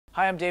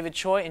Hi, I'm David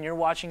Choi, and you're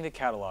watching The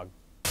Catalogue.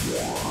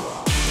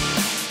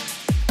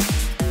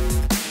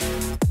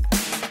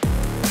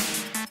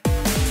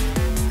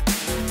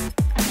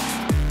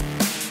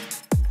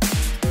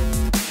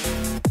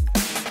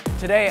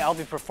 Today, I'll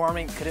be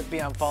performing Could It Be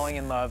I'm Falling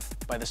in Love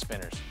by The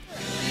Spinners.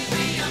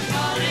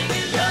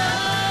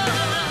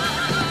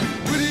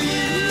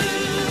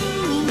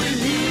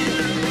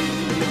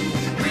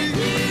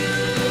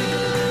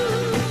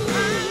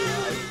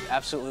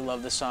 Absolutely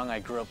love this song. I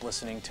grew up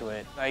listening to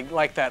it. I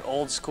like that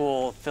old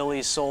school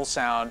Philly soul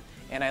sound,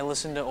 and I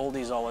listen to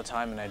oldies all the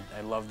time, and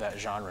I love that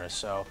genre.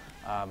 So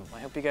I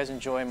hope you guys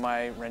enjoy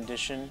my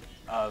rendition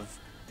of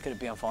Could It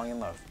Be I'm Falling in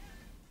Love.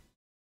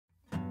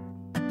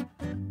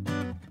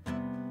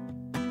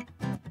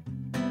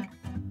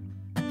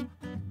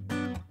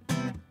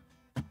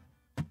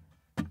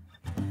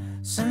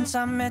 Since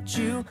I met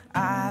you,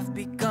 I've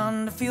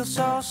begun to feel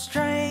so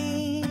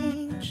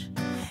strange.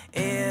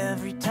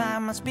 Every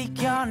time I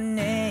speak your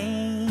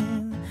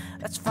name,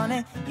 that's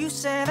funny, you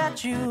say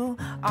that you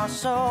are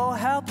so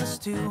helpless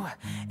too,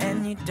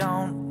 and you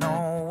don't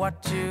know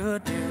what to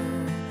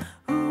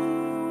do.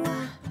 Ooh,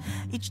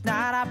 each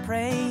night I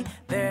pray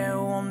there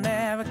will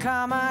never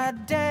come a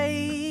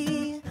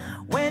day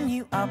when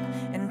you up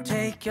and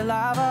take your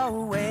love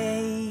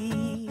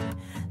away.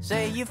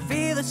 Say you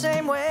feel the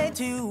same way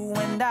too,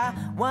 and I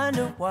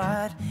wonder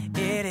what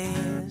it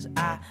is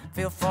I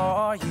feel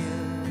for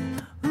you.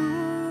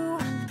 Ooh,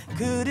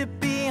 could it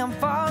be I'm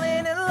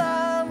falling in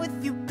love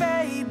with you,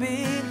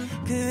 baby?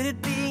 Could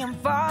it be I'm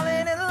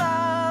falling in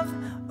love?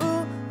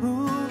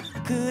 Ooh,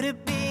 could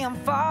it be I'm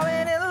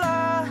falling in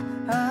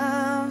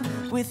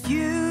love with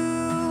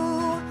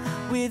you,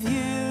 with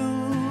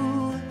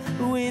you,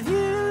 with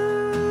you?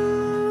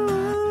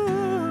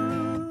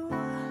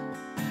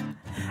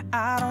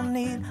 I don't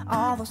need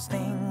all those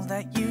things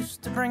that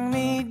used to bring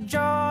me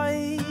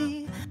joy.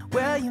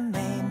 Well, you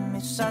made me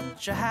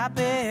such a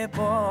happy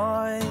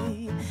boy.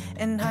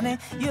 And honey,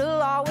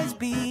 you'll always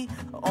be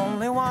the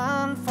only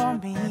one for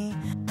me.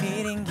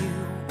 Meeting you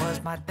was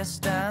my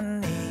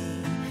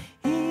destiny.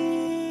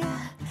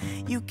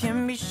 You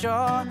can be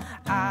sure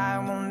I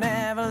will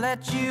never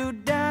let you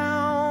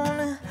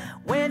down.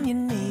 When you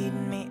need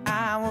me,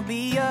 I will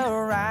be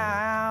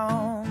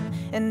around.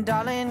 And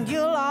darling,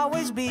 you'll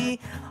always be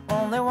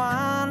only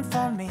one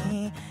for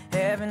me.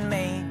 Heaven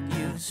made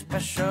you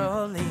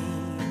specially.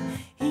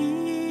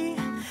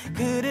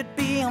 Could it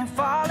be I'm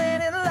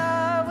falling in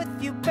love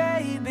with you,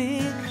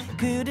 baby?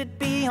 Could it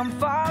be I'm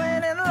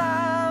falling in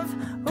love?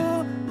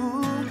 Ooh,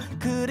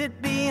 could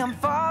it be I'm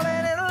falling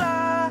in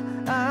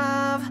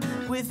love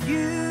with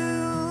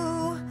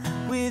you,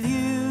 with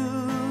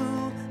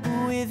you,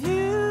 with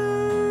you?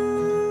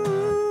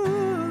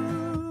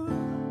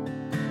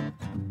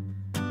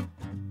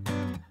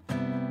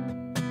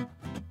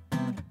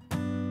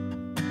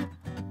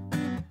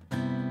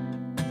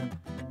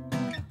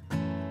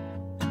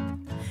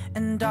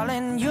 And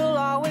darling, you'll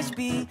always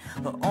be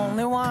the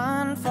only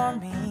one for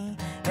me.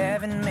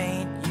 Heaven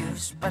made you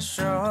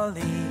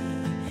specially.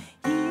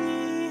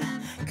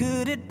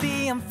 Could it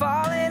be I'm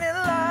falling in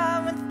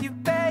love with you,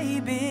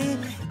 baby?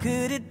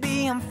 Could it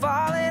be I'm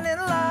falling in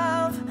love?